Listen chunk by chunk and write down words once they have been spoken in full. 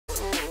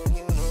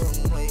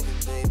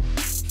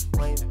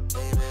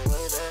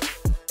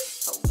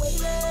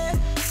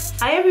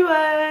Hi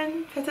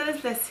everyone,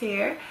 Petalisbless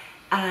here.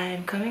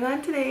 I'm coming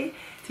on today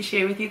to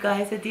share with you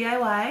guys a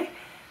DIY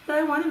that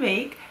I want to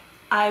make.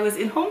 I was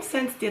in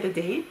HomeSense the other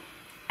day,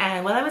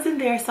 and while I was in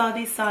there I saw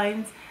these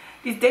signs,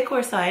 these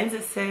decor signs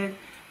that said,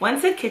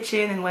 one said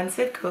kitchen and one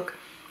said cook,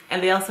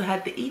 and they also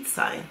had the eat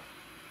sign,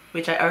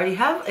 which I already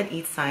have an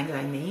eat sign that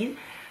I made,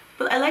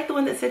 but I like the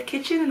one that said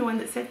kitchen and the one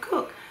that said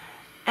cook.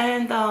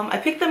 And I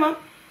picked them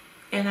up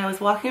and I was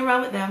walking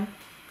around with them,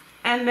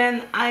 and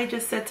then I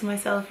just said to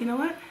myself, you know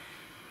what?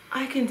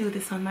 I can do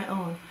this on my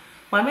own.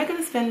 Why am I going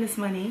to spend this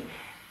money?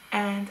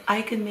 And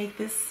I can make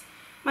this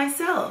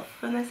myself.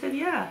 And I said,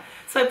 yeah.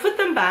 So I put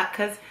them back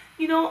because,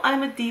 you know,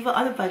 I'm a diva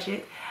on a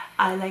budget.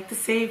 I like to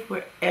save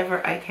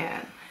wherever I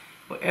can.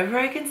 Wherever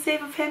I can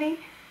save a penny,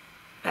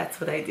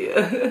 that's what I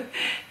do.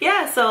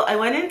 Yeah, so I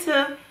went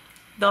into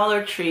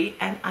Dollar Tree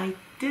and I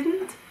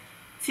didn't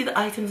see the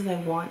items that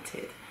I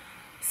wanted.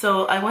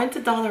 So I went to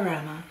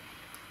Dollarama,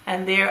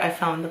 and there I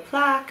found the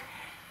plaque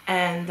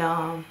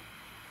and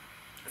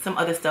some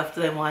other stuff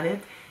that I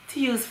wanted to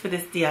use for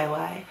this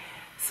DIY.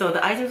 So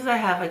the items that I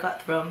have I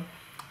got from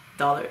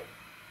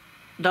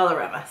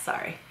Dollarama,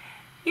 sorry.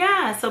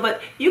 Yeah, so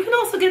but you can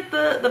also get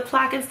the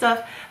plaque and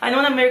stuff. I know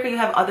in America you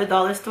have other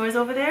dollar stores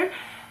over there,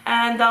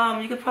 and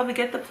you could probably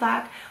get the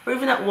plaque, or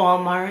even at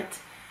Walmart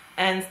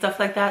and stuff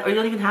like that, or you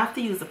don't even have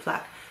to use the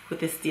plaque with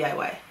this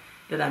DIY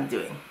that I'm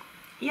doing.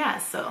 Yeah,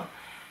 so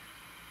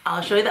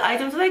I'll show you the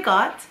items that I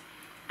got,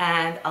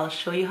 and I'll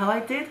show you how I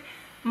did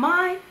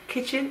my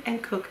kitchen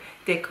and cook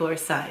decor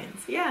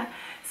signs. Yeah,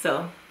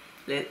 so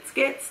let's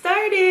get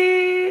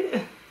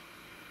started.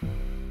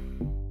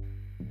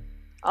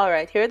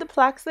 Alright, here are the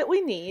plaques that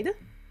we need.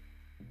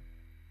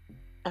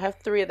 I have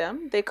 3 of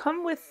them. They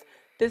come with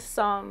this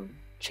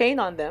chain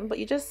on them, but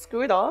you just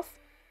screw it off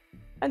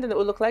and then it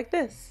will look like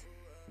this.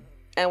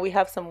 And we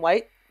have some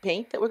white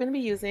paint that we're going to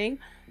be using,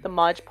 the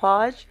Mod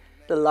Podge,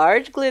 the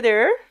large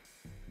glitter,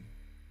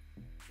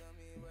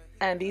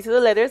 and these are the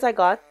letters I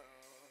got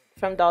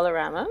from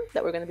Dollarama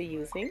that we're going to be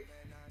using,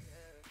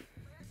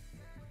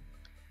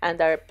 and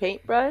our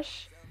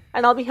paintbrush,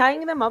 and I'll be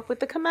hanging them up with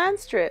the command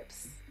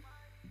strips,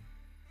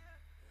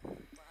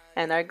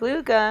 and our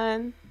glue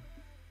gun.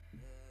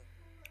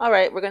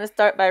 Alright, we're going to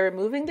start by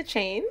removing the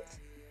chains,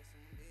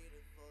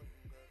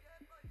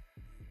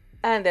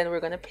 and then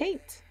we're going to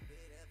paint.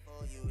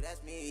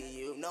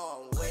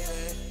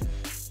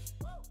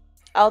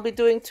 I'll be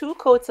doing 2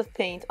 coats of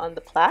paint on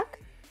the plaque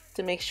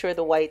to make sure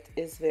the white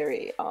is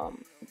very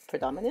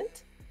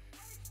predominant.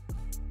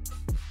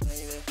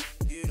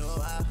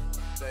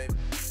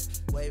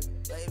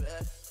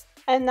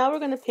 And now we're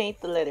going to paint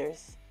the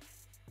letters,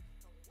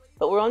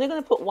 but we're only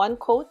going to put 1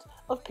 coat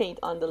of paint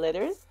on the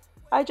letters.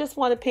 I just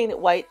want to paint it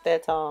white.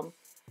 That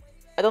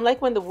I don't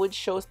like when the wood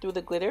shows through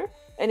the glitter.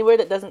 Anywhere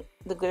that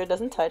the glitter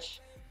doesn't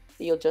touch,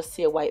 you'll just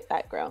see a white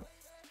background.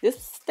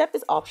 This step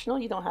is optional.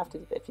 You don't have to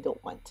do that if you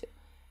don't want to.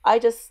 I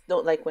just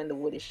don't like when the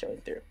wood is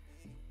showing through.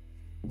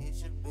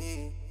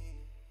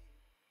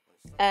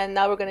 And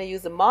now we're going to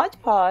use the Mod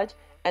Podge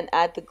and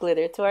add the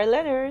glitter to our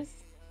letters.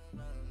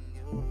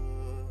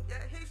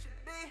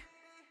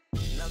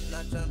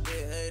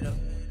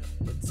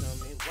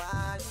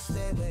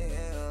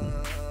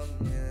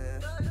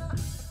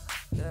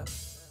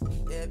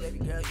 Yeah, baby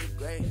girl, you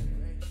great.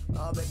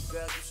 Oh, baby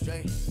girl, you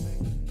straight.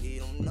 He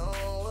don't know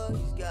what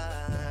he's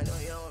got. No,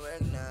 he don't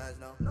recognize.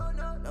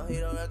 No, he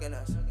don't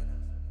recognize.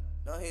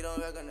 No, he don't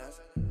recognize.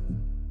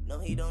 No,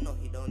 he don't know.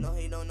 He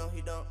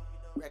don't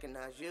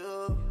recognize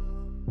you.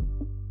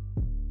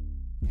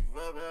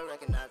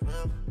 Recognize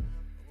real.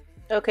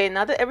 Okay,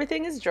 now that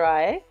everything is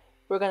dry,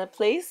 we're going to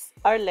place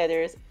our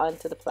letters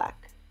onto the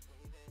plaque.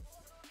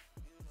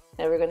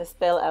 And we're going to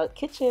spell out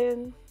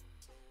kitchen.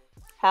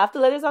 Half the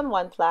letters on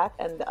one plaque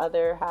and the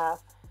other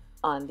half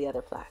on the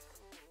other plaque.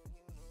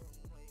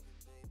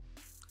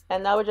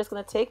 And now we're just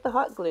going to take the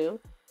hot glue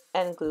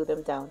and glue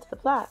them down to the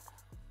plaque.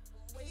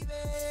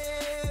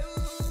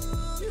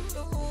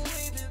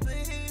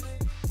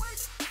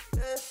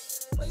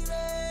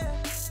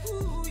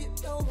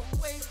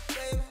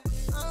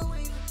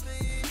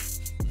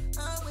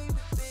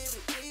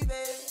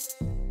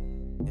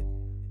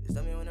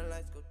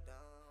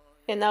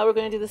 And now we're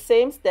going to do the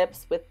same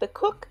steps with the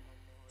cook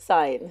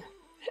sign,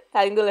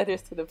 adding the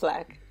letters to the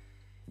plaque.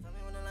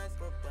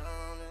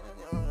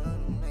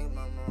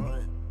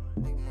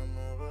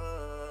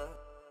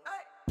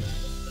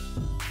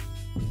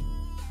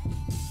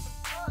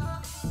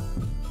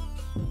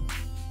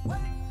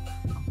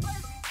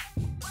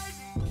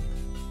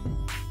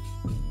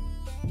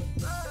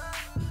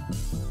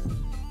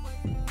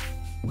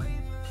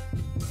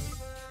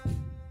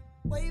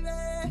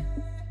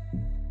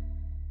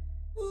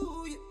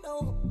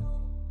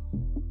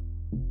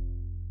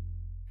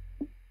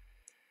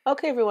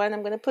 Okay everyone,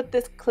 I'm going to put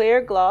this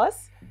clear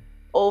gloss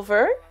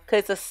over because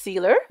it's a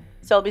sealer.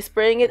 So I'll be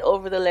spraying it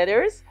over the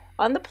letters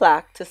on the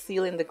plaque to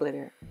seal in the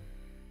glitter.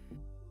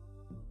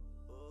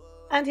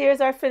 And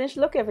here's our finished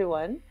look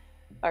everyone.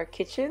 Our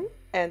kitchen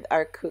and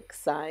our cook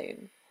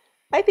sign.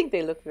 I think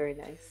they look very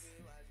nice.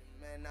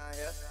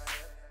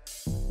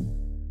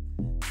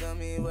 Tell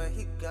me where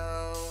he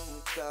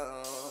gone.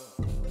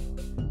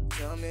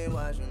 Tell me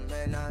why your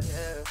man not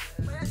here.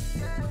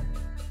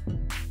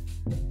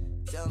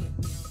 Tell me,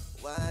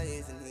 why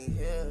isn't he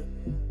here?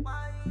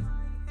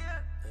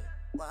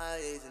 Why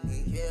isn't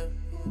he here?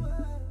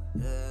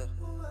 Yeah.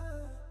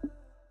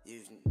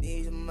 You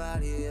need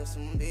somebody that's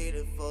gonna be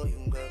there for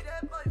you, girl.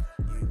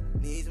 You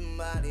need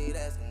somebody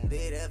that's gonna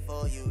be there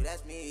for you.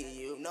 That's me,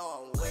 you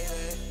know I'm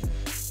waving.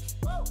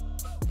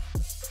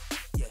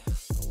 Yeah,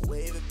 I'm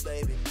waving,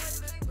 baby.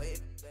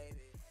 Waving, baby.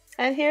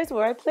 And here's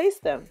where I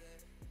placed them.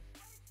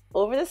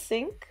 Over the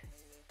sink,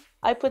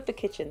 I put the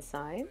kitchen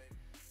sign.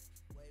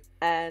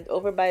 And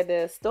over by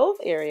the stove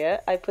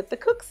area, I put the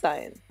cook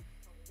sign.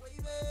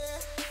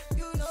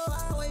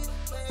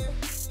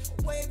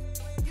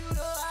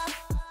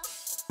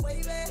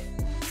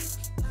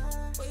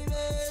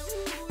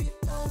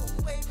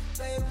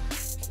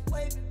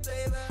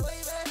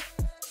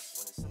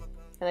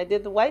 And I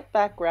did the white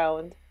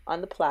background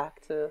on the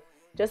plaque to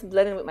just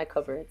blend in with my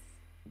cupboards.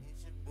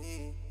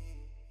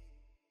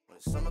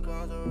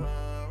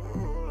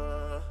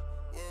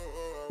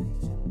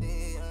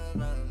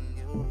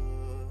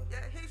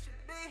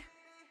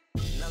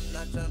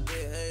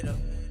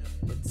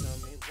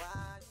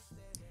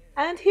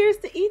 And here's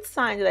the eat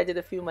sign that I did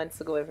a few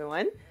months ago,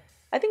 everyone.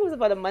 I think it was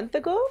about a month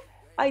ago.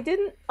 I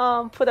didn't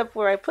put up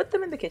where I put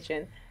them in the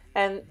kitchen,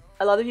 and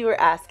a lot of you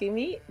were asking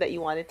me that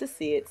you wanted to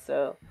see it,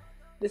 so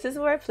this is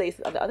where I placed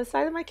it on the other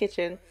side of my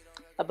kitchen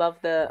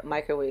above the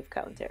microwave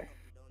counter.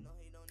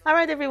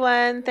 Alright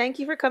everyone, thank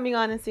you for coming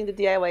on and seeing the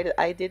DIY that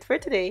I did for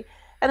today,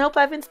 and hope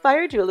I've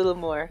inspired you a little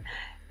more.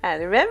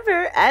 And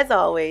remember, as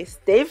always,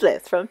 stay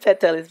blessed from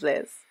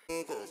Petalisbless.